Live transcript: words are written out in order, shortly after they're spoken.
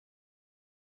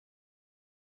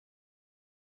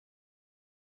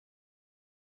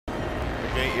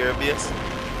Okay, earbase.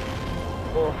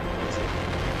 Oh,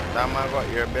 That man got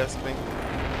earbase thing.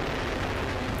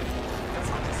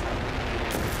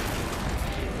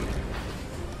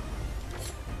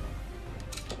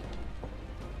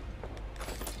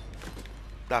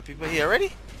 Got people here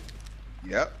already?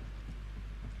 yep.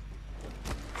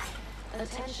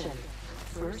 Attention.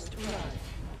 First run.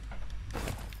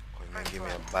 Boy, man, give me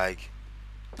a bike.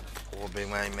 Oh, big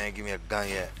man, give me a gun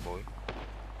yet, boy.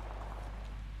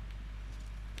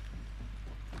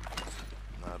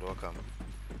 Nah, don't come.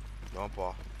 Don't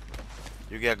Paul.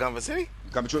 You get a gun for city?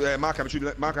 Mark,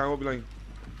 I will be like,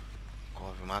 Go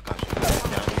for my country.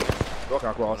 walk On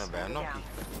across. a bad no.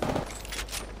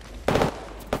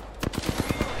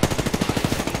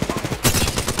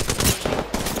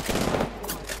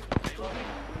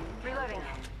 Reloading.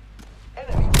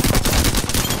 Enemy.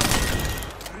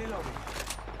 Reloading.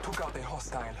 Took out a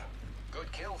hostile.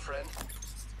 Good kill, friend.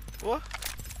 What?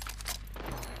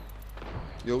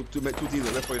 Yo, two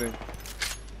teams left for you then.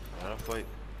 Not a fight.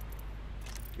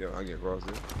 Yeah, I get across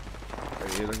there.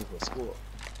 Hey, you're looking for a score.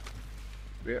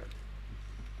 Yeah.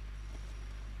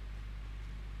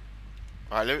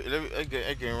 Alright, let me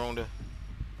get around there.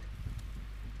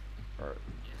 Alright.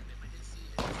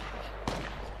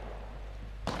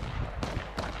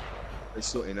 It's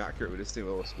so inaccurate with this thing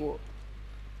with a score.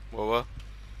 What?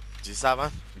 G7?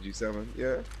 G7,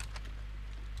 yeah.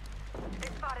 They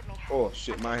spotted me. Oh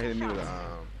shit, man hitting me with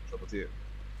a triple tip.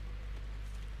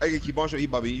 Hey, keep on shooting,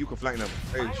 Bobby. You can flank them.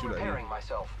 Hey, I'm shoot at repairing him.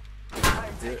 myself.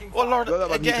 Yeah. Oh Lord, No,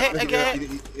 no, again. Yeah,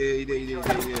 he did.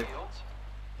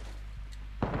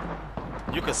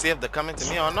 You can see if they're coming to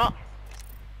me or not.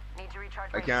 Need to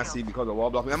recharge I my can't shield. see because the wall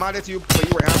block me. I'm out there to you, but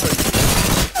you were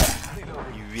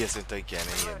happening. You wasting time can't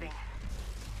hear me. Reloading.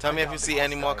 Tell me if you see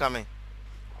any more coming.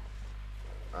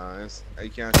 I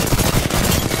can't see.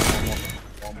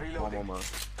 One more, man.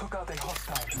 Took out a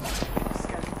hostile.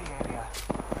 Scanning the area.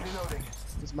 Reloading.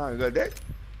 This man got that.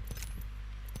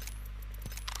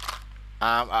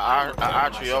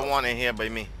 Archer, you're one in here by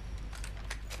me.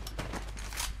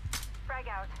 Frag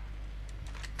out.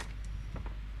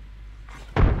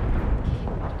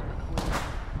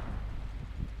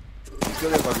 He's still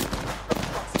there, Bobby.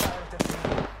 Hostile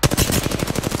defeated.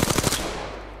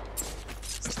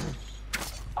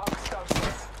 Arc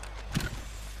scouts.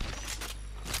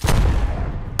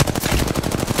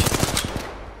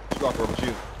 Stop, bro, but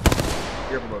you.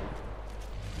 Careful, Bobby.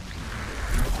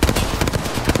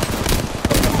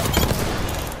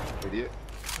 Idiot.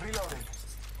 Reloading.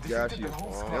 Got Defeated you. the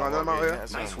hostile. You want another out here?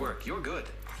 Nice work. You're good.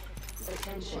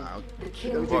 Attention. Wow. The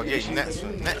kill Boy, leader get has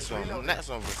been next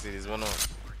one for cities. One on.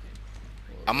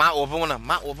 I'm out over one.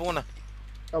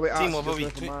 Oh, wait, Team Ash, over just me.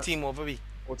 went for my- Team over me.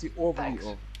 Oh, team over me. Thanks.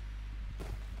 Oh.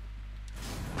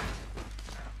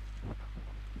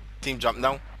 Team jump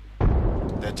down.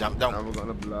 They jump Now down. we're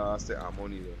gonna blast the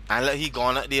harmony there. And look, he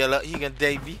gone up there. Look, he can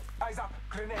Davey. Eyes up.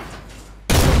 Grenade. I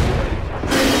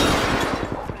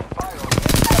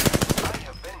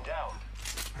have been down.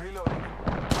 Reloading. I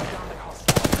downed a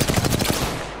hostile.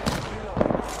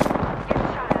 Reloading. Getting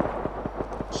shot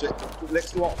at. Shit.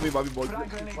 Let's go off me, Bobby boy. Frag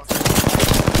grenade. Let's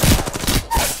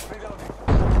Reloading.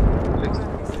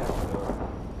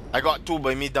 I got two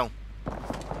by me down.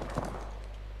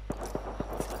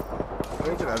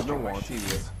 There's no one team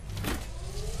here.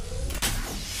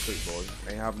 Quick boy.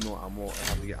 I have no ammo. I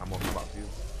have to get ammo from back to you.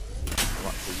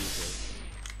 Back to you, boy.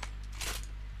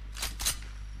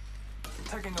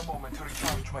 Taking a moment to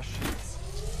recharge my shields.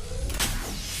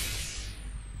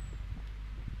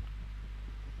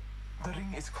 The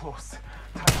ring is close.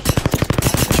 Time to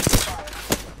fire.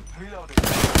 Reloading.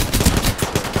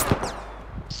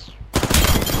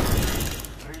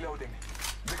 Reloading.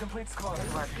 The complete squad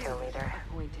is Work, kill leader.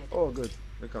 appointed. Oh, good.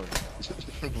 They're coming.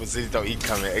 But see, thought he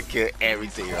coming. I kill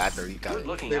everything right there. He Good coming.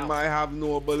 looking They out. might have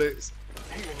no bullets.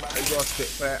 healing I my got spit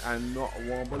fire and not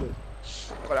one bullet.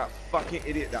 Got that fucking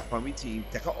idiot that from me team.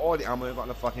 Take out all the ammo and got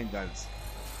the fucking guns.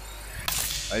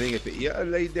 I think if it here a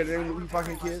lady there, then we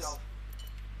fucking kiss.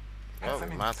 Well,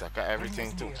 master, I got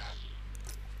everything too.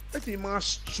 I think man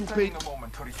stupid. Taking a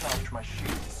moment to recharge my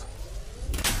shields.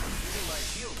 Using my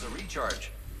shield to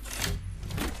recharge.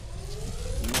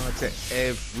 Man take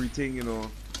everything, you know.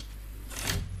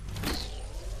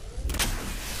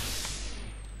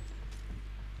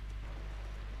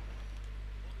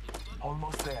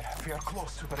 Almost there. We are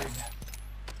close to the ring.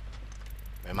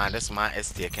 Man, this man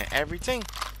is taking everything.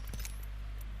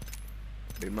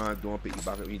 Big man don't pick you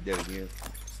back up me dead again.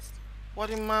 What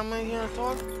did my man here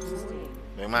talk?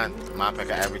 Big man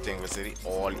pick up everything for city.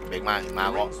 All big man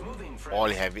got Ring's moving, friend. all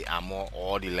heavy ammo,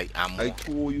 all the light I ammo.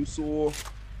 told you so.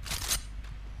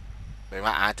 Big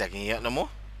man, I ain't taking here no more.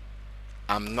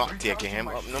 I'm not taking him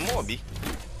up no more, B.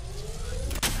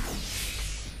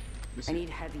 I need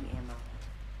heavy ammo.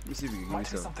 Let me see if you can give me Might be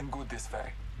some. something good this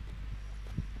way.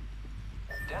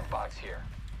 Death box here.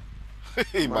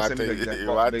 He Man, might send me take. that He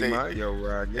box, might big take. man. Yo,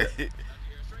 where I get.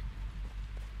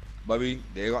 Bobby,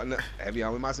 they got heavy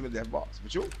ammo. Man, send me that box.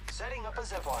 But you? Setting up a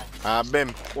zipline.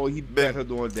 Bim. Oh, he Bim. better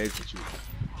doing dead with you.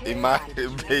 He might.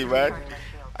 Hey, man.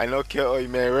 I know kill you,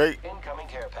 man, right? Incoming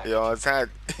care package. You know what I'm saying?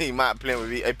 He might play with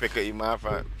me. I pick up him, man,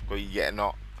 because he getting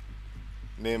up.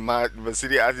 Then my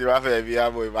city as you have heavy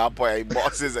ammo, if I put a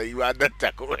boxes and you want to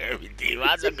tackle everything.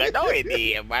 That's a good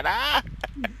idea, man.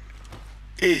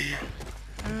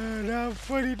 That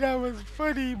funny. That was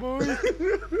funny, boy.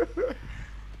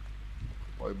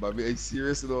 Boy, Bobby, ain't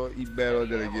serious though. He better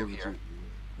than I give it to you.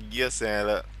 Yes, saying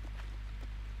that.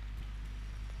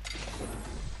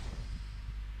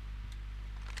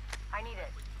 I need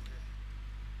it.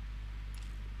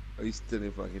 Oh, he's still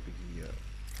in fucking picking me up.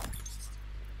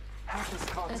 Half is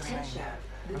caught remain. Attention.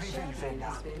 The Reveal champion vendor.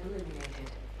 has been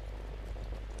eliminated.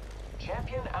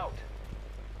 Champion out.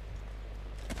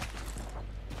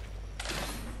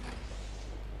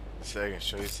 So I can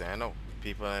show you saying no.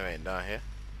 People that ain't down here.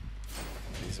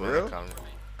 These For men real?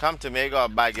 come to me. I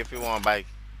got a bike if you want a bike.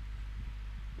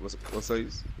 What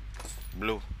size?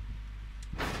 Blue.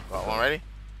 Got one ready?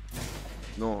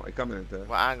 No, I come in there.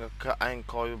 Well, I ain't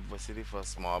call you for city for a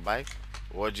small bike.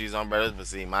 What G's on brothers for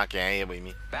city? My can't here with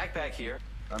me. Backpack here.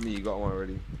 I mean, you got one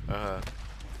already. Oh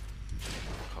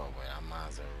wait, I'm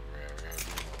mine's a real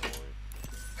demon,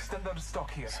 boy. Standard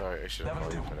stock here. Sorry, I should have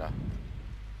Level called you 2. for that.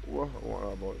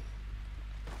 What about it?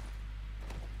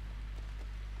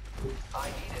 I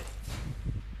need it.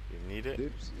 You need it?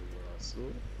 Dips? So?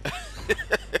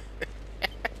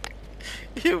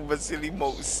 You Vasily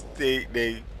most steak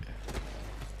day.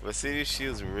 Vasily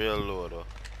shield's real low though.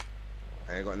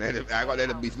 I got that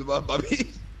to beef about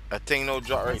Bobby. I think no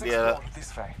drop right Let's there. explore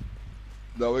this way.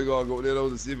 No, we gonna go there though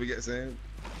to see if we get sand.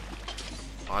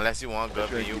 Unless you want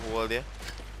grub and you hold there.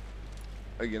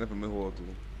 I get up in my hole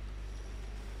too.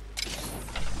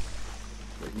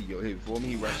 But he go hey before me,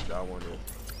 he rushed that one though.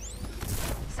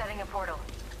 Setting a portal.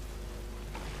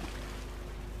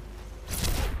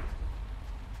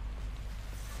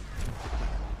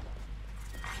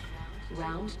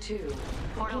 Round 2.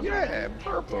 Portal. Yeah, Countdown.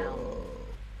 purple.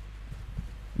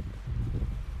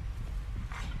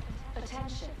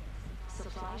 Attention.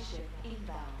 Supply ship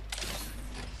inbound.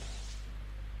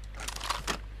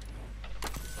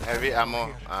 Heavy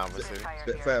ammo. Vasily. Fire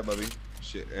Spit here. fat, Bobby.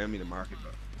 Shit, I mean the market,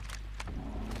 but.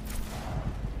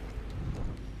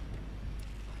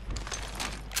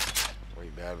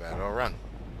 Wait, bad. Don't run.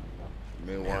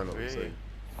 Main Yeah, one over really. say.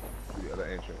 The other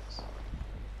entrance.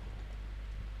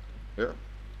 Yeah.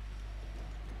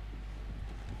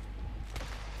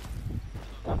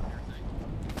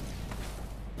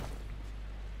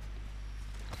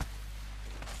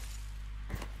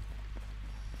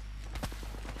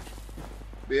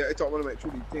 Yeah, I thought one of them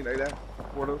truly thing like that.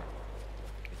 Portal.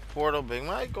 Portal big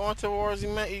man. Going towards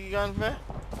him, man. You gun fair.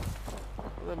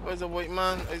 There's a white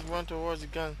man. He's run towards the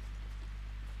gun.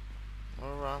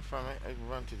 Where run from it?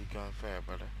 I run to the gun fair,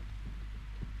 brother.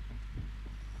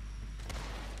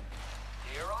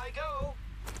 Here I go.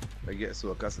 I get so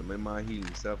accustomed to my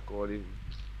healing self called it.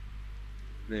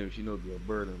 Name she knows the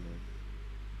burden, man.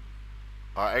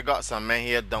 Alright, I got some man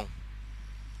here down.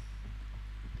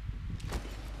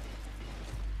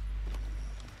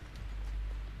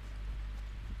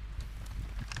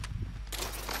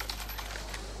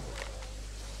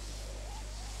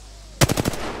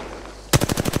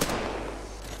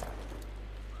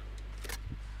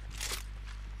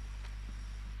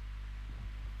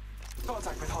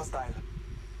 Contact with hostile.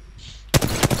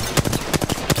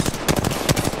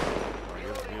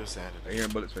 You saying I it. hear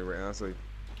bullets right now, so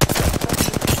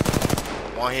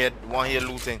One here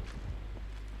looting.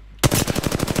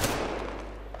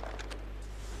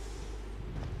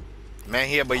 Man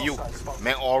here but you.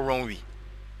 Man all around we.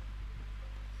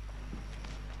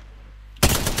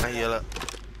 Man here look.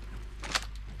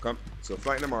 come. So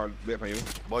flank them or wait for you.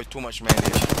 Boy too much man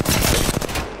here.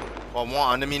 Come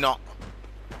on under me now.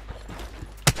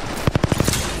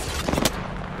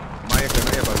 Maya,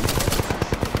 buddy.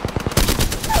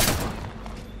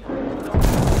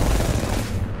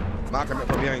 Mark him up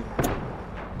from behind.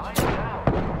 I am down.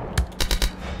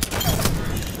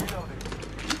 Reloading.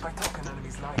 By taking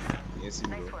enemy's life. You ain't see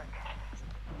me Nice though. work.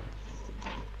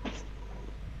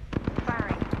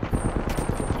 Firing.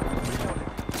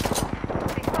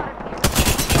 They spotted me.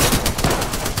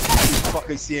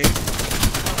 Fucking seeing.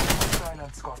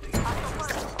 Silent Scotty.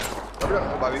 Cover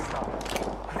up, Bobby. Reloading.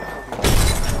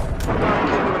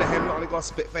 Give me with a hand on the got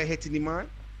Spitfire hitting the man.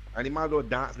 And the man go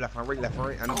dance left and right, and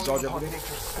Calling dodge upon everything.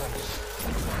 nature's strength.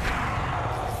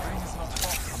 The ring is not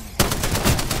far from me.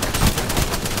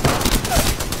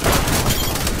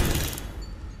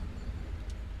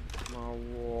 Oh,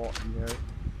 what, yeah.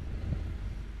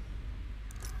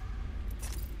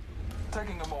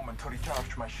 Taking a moment to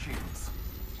recharge my shields.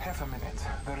 Half a minute.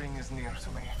 The ring is near to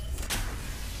me.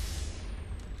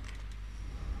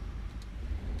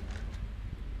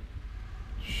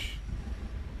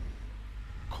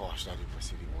 Gosh, that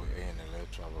city boy in a little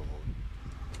trouble, boy.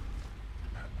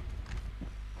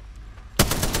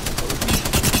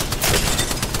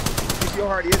 Keep your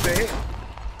heart, yes, hit.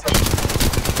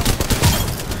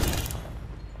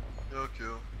 Yo,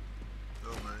 kill. Yo,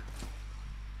 man.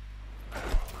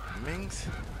 Mings?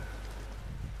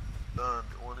 Done.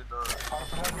 Only done. Our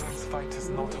brethren's fight is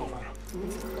not over.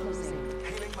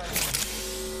 Healing my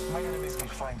wounds. My enemies will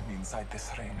find me inside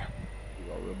this ring. You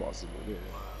got real bosses over there.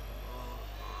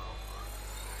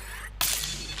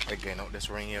 Again, out this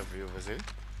ring here for you, see?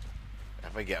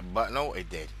 If I get button out, it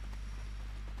dead.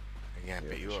 Again, Yeah,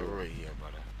 pick you for up sure. right here,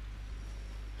 brother.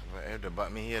 If I have to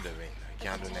butt me here, the ring. I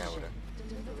can't do that with it.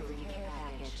 Delivering care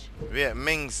package. Yeah,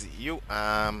 Mings,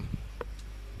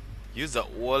 you's a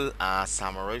old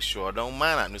samurai sure don't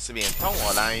mind that. No see me in town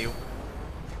all on you.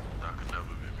 That could never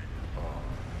be me.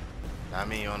 That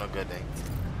mean you on a good day.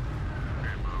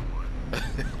 Hey, my boy.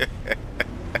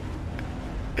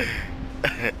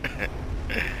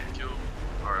 Kill.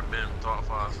 Alright, been top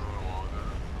 5 so long ago.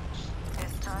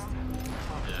 This time,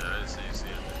 Yeah, it's easy.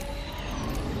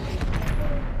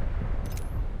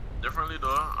 Differently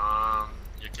though,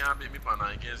 you can't beat me by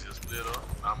 9 games, you split up.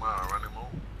 I'm running mode.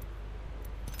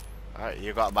 Alright,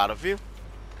 you got Battlefield?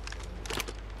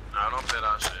 Nah, I don't play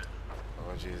that shit.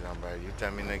 Oh jeez, I'm bad. You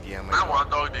tell me the game. I want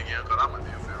to dog the game because I'm a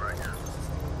Battlefield right here.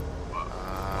 But I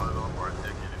don't partake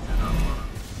in it if you're not gonna.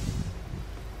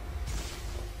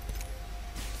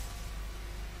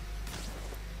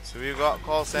 So we got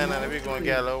call center and we gonna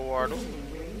get a little water.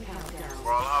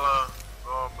 Brawlhalla,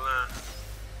 oh man.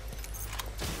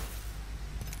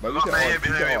 But we Oh, can man, all, heavy,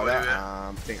 we can heavy, all that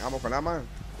heavy. thing ammo for that man.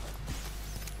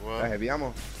 Well, That heavy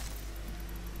ammo.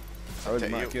 I really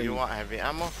might kill you me. want heavy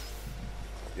ammo?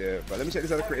 Yeah, but let me check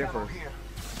this other crate in Ammo first. here.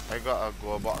 I got a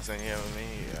gold box in here with me.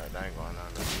 Yeah, that ain't going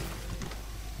on.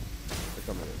 Let's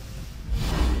come in.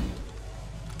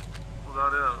 Who's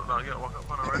out there? Did I get walk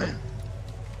up on already?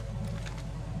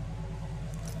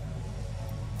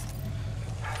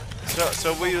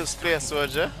 So we use Space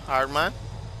Soldier, hard man. In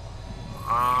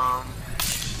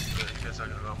case I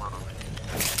can go man on me.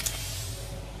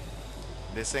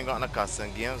 This ain't got no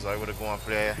custom games, so I would go and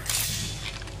play. I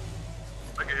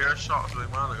can hear shots with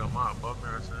mine. I got mine above me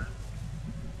or something.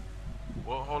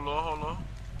 Well, hold on.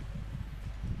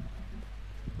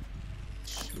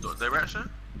 Direction?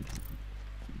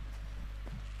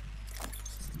 Oh,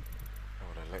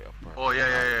 the light up part. Oh,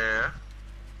 yeah.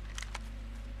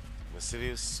 The city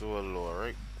is so low,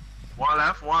 right? One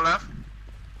left. Who's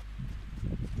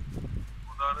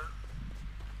out there?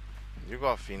 You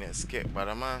got Phoenix skip,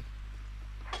 brother man.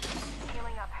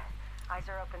 healing up. Eyes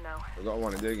are open though. I got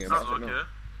one in there again. That's but I don't okay. know.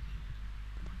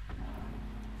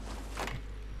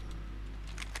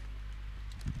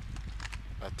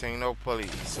 I think no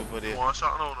police super there. One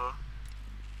shot no though.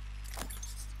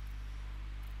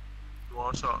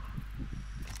 One shot.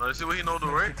 Now you see what he know do,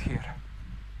 right? Make it here.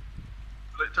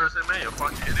 Like Thursday, man, you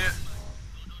fucking idiot.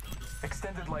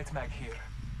 Extended light mag here.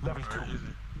 Level 2. Alright, easy.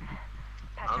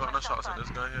 I Patching got no myself shots at up. this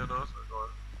guy here though. So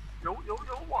yo,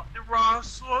 what the raw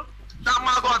sword? That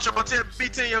man got triple tape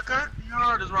beating your car. You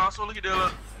heard this raw sword, look at that.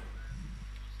 Look.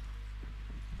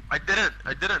 I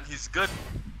didn't. He's good.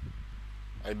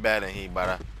 I bet he,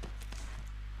 brother.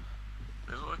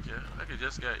 It's okay. I could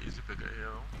just get easy picker here.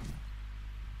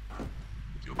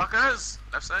 You backers,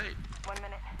 left side. 1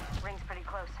 minute. Ring's pretty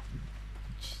close.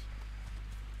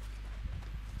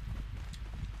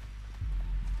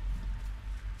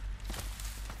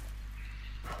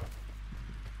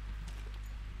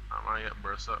 I might get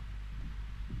burst up.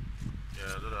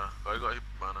 Yeah, do that. I got hit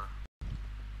banner.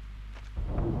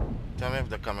 Tell me if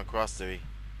they come across the way.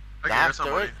 I That can hear after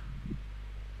somebody. it?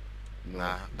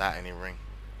 Nah, that any ring.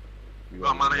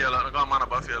 Got mana here, I got mana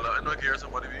buff here. I know I can hear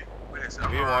somebody. We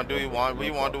want to do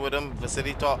with them for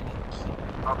city talk.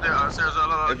 Up there, upstairs,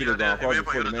 If you yeah, go across wait the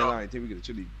for you to main drop. line, think we get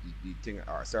chili the thing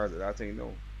our stars that I think no.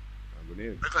 I'm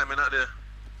going They're climbing out there.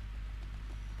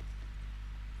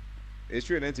 It's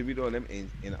true then to be doing them in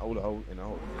the older hole in the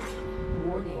hole.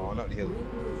 Warning. Oh, not the hill.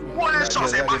 What is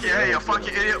shots yeah, in back yeah, here? yeah, You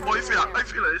fucking idiot. Boy, you feel it. I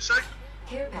feel it. It's shake.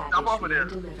 Care Jump off of package there.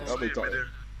 being delivered. I'll be Sleep in talking. there.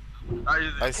 That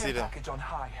easy. I see Care them. package on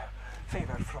high.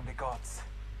 Favor from the gods.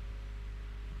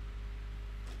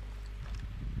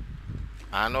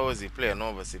 I know it's the player,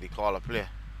 no, but see, they call a player.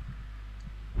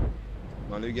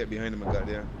 No, let me get behind him and got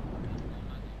there.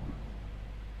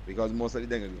 Because most of the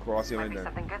thing is cross here Might and be then.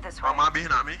 something good this way. Oh, my being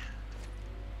at me.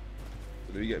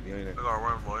 So let me get behind I him. gotta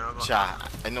run, boy. I gotta. Cha,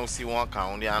 I know see one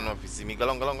count there. I don't know if you see me. Go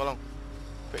long, go long, go long.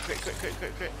 Quick.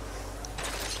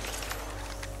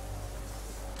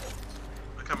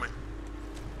 They're coming.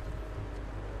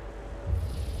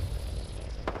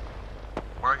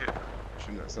 Mark it.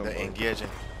 Shooting at They're somebody. engaging.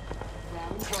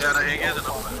 Yeah, they ain't getting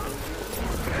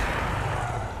enough.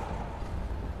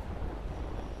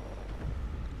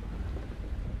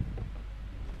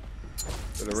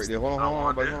 So they're right there. Hold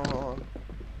on, buddy. Hold on.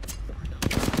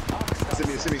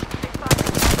 See me.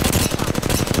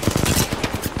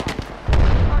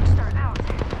 Arc start out.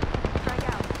 Strike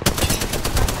out.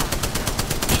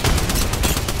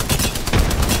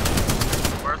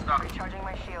 Where's that? Recharging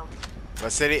my shields.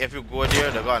 But City, if you go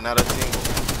there, they got another thing.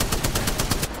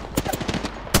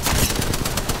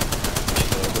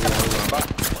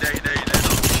 There.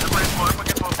 Everybody smoke.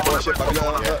 Fucking smoke. Oh shit, buddy. You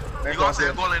Man, gotta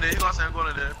say goal in there.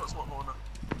 Put smoke on there.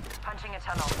 Punching a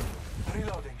tunnel.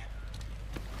 Reloading.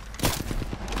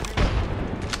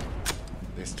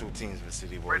 There's two teams for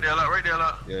City, boy. Right there,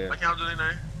 look. Yeah. I can't do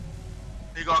anything.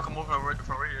 He gotta come over from right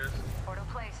here. Portal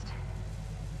placed.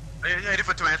 Hey,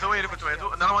 for 20.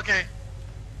 Another one came.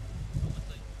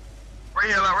 Right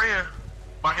here.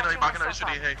 Backing up. You should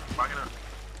hey, backing up.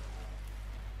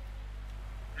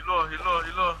 He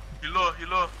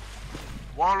low.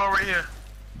 One low right here.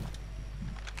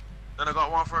 Then I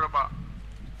got one further back.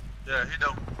 Yeah, he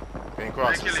don't. Been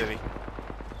cross Hey, for kill City.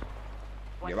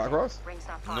 You get back across? Rings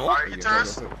not far. No. Alright, he Yeah,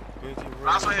 turns. that's it.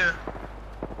 Last one here.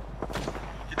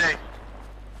 You dang.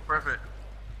 Perfect.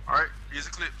 Alright, easy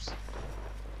clips.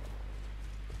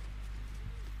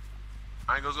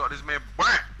 I ain't gonna got this man.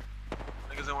 Bam!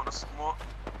 Niggas don't want to smoke.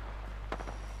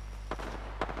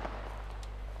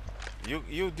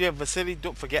 You there for City,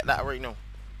 don't forget that right now.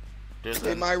 There's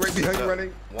Hey, my right behind you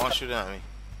running. one shooting at me.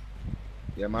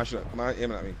 Yeah, my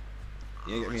aiming at me.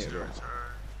 You ain't get me yet, bro.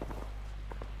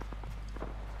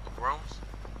 Gross?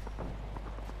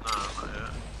 Nah, not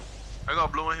yet. I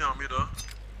got blue in here on me though.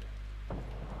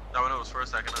 That one was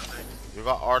first, second, I think. You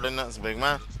got ordnance, big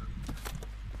man.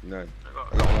 None. I I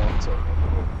got. got one, so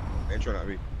ain't trying at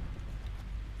me.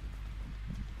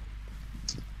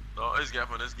 No, it's got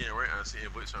from this game right now. Seeing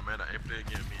Butcher, man, I ain't played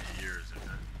game me in years,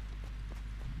 okay?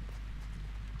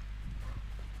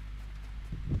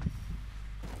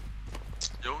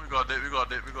 Yo, we got that.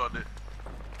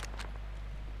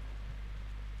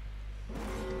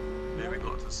 Yeah, we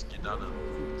got to skid down there.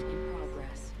 In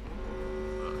progress.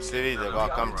 City, they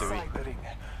gotta come to me. Outside the ring.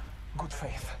 Good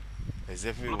faith. As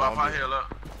if we Blue about want 5 here, look.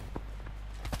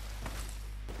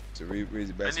 So raise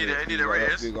the best. I need it right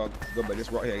here. We got go by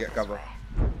this rock here, get cover.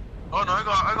 Oh no, I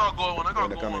got gold one. They're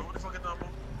What coming. the fuck is that, bro?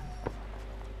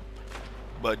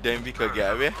 But then we could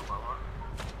get away.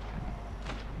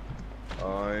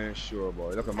 Oh, I ain't sure,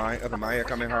 boy. Look at my here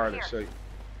coming hard and shit. You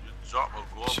drop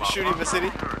a gold. Shoot him,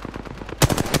 City.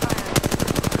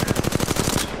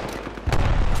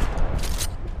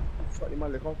 Fuck my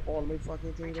lick off all my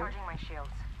fucking things. Recharging my shields.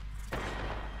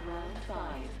 Round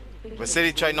 5. But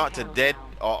City try not to dead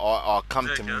or come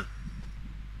to me.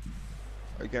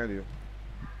 I can't do.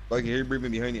 Like here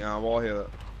breathing behind the wall here.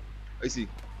 I see.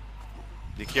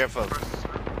 Be careful.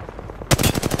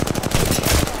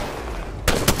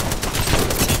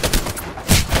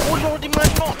 Oh Lord, the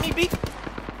man knocked me, B.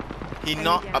 He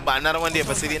knocked about another one there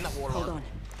for City. Hold on.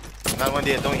 Another one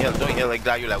there, don't heal like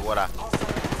that, you like water.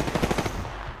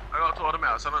 I got two of them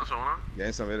out. Send that to one, Yeah,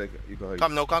 ain't something like you go.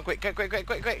 Come, no, come, quick.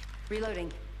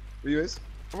 Reloading. Where you is?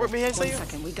 Work behind 1 you.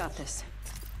 second, we got this.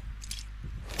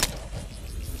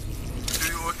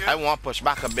 You okay? I want to push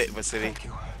back a bit for City. Thank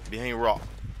you. Behind rock.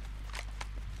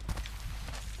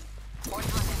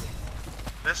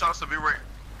 This shots to be right.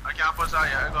 I can't push out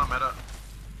yet. It gonna matter.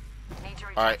 Need to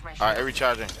recharge Alright, my shields. alright,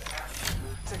 recharging.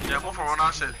 Yeah, move from on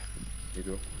that shit. Me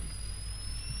too.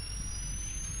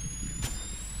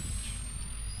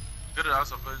 Good at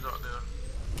us, place out there.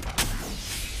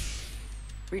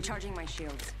 Recharging my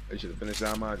shields. I should have finished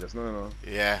that man just no.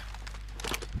 Yeah.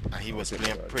 And he was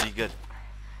playing pretty good.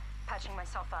 Patching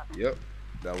myself up. Yep.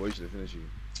 That way you should have finished you.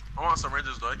 I want some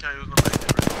ranges though. I can't use no Battling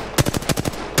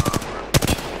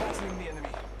the enemy.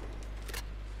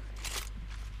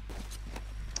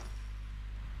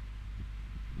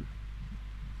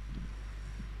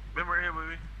 Remember here,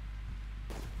 baby.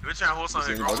 We're trying to hold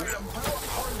something. You Girl. seen We it, gotta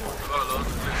look.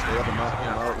 Stay up in my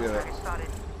yeah. Target spotted.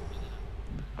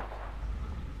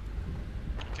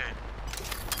 Okay.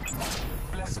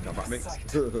 Bless me Come back, with mix. sight.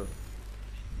 They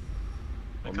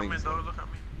come in, dog. Look at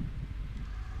me.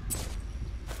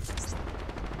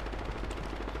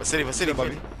 Facility.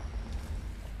 Bobby.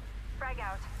 Frag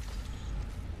out.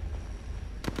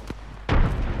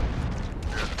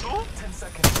 10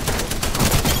 seconds.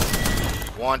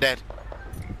 One dead.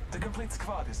 The complete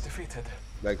squad is defeated.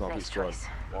 Like complete Nice squad. choice.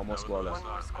 One more squad left.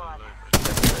 One more squad.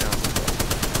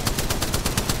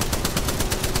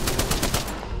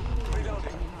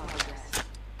 Reloading.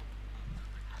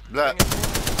 Blood.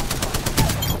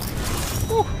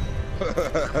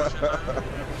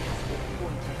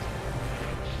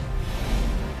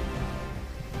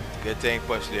 Good thing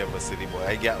push there for City Boy.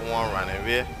 I got one running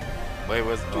here. But it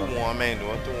was 2-1 man,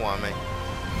 doing 2-1 man.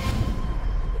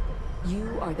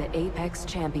 You are the Apex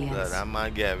champions. Blood, I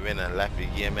might get win and left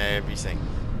again, man, everything.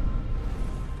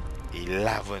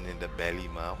 11 in the belly,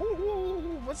 man.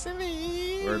 What's in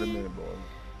it? Wait a minute, boy.